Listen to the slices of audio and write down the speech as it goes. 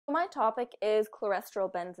My topic is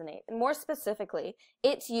chlorestryl benzenate, and more specifically,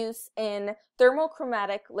 its use in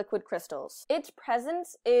thermochromatic liquid crystals. Its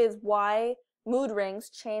presence is why mood rings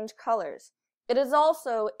change colors. It is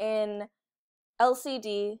also in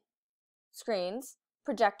LCD screens,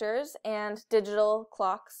 projectors, and digital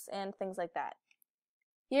clocks, and things like that.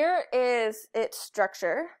 Here is its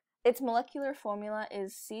structure. Its molecular formula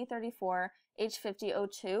is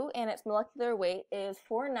C34H50O2, and its molecular weight is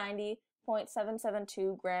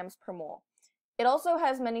 490.772 grams per mole. It also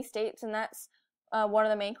has many states, and that's one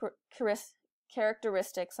of the main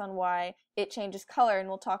characteristics on why it changes color, and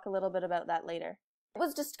we'll talk a little bit about that later. It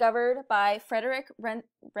was discovered by Frederick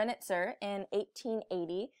Renitzer in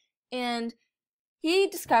 1880, and he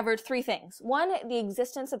discovered three things. One, the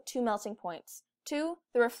existence of two melting points. Two,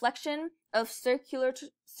 the reflection of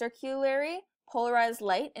circularly polarized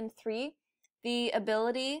light. And three, the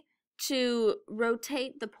ability to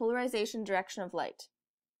rotate the polarization direction of light.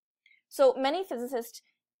 So many physicists,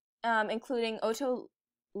 including Otto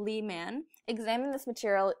Lehmann, examined this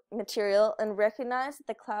material and recognized that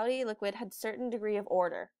the cloudy liquid had a certain degree of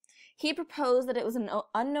order. He proposed that it was an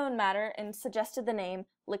unknown matter and suggested the name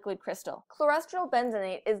liquid crystal. Chlorestryl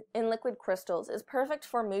benzenate in liquid crystals is perfect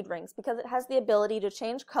for mood rings because it has the ability to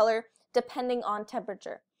change color depending on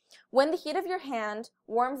temperature. When the heat of your hand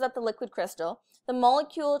warms up the liquid crystal, the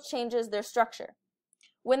molecule changes their structure.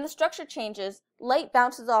 When the structure changes, light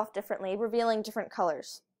bounces off differently, revealing different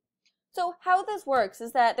colors. So how this works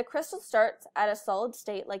is that the crystal starts at a solid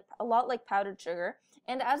state, a lot like powdered sugar,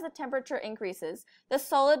 and as the temperature increases, the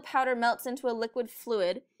solid powder melts into a liquid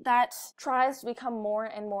fluid that tries to become more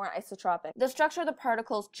and more isotropic. The structure of the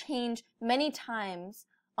particles change many times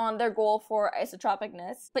on their goal for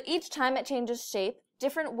isotropicness, but each time it changes shape,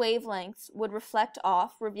 different wavelengths would reflect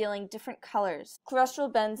off, revealing different colors.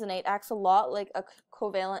 Chlorestryl benzenate acts a lot like a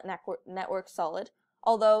covalent network solid,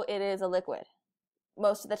 although it is a liquid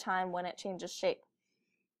most of the time when it changes shape.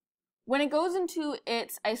 When it goes into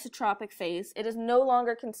its isotropic phase, it is no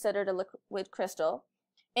longer considered a liquid crystal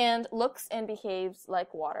and looks and behaves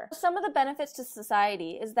like water. Some of the benefits to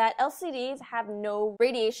society is that LCDs have no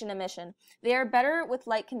radiation emission. They are better with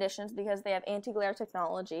light conditions because they have anti-glare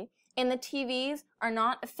technology, and the TVs are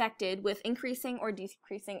not affected with increasing or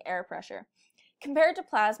decreasing air pressure. Compared to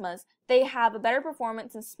plasmas, they have a better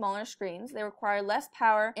performance in smaller screens, they require less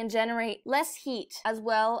power and generate less heat, as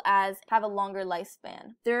well as have a longer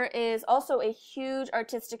lifespan. There is also a huge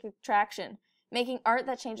artistic attraction, making art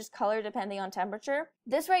that changes color depending on temperature.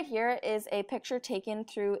 This right here is a picture taken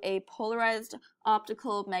through a polarized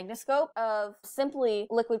optical magnetoscope of simply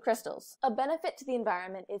liquid crystals. A benefit to the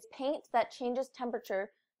environment is paint that changes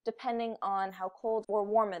temperature depending on how cold or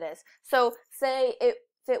warm it is. So say if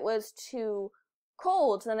it was too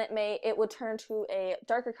cold, then it would turn to a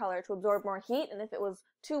darker color to absorb more heat, and if it was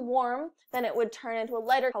too warm, then it would turn into a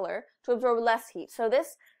lighter color to absorb less heat. So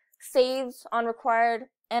this saves on required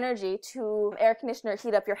energy to air conditioner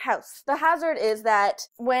heat up your house. The hazard is that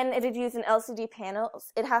when it is used in LCD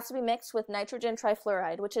panels, it has to be mixed with nitrogen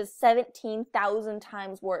trifluoride, which is 17,000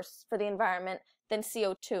 times worse for the environment than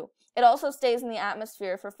CO2. It also stays in the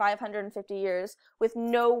atmosphere for 550 years with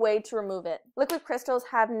no way to remove it. Liquid crystals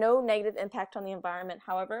have no negative impact on the environment,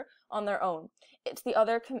 however, on their own. It's the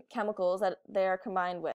other chemicals that they are combined with.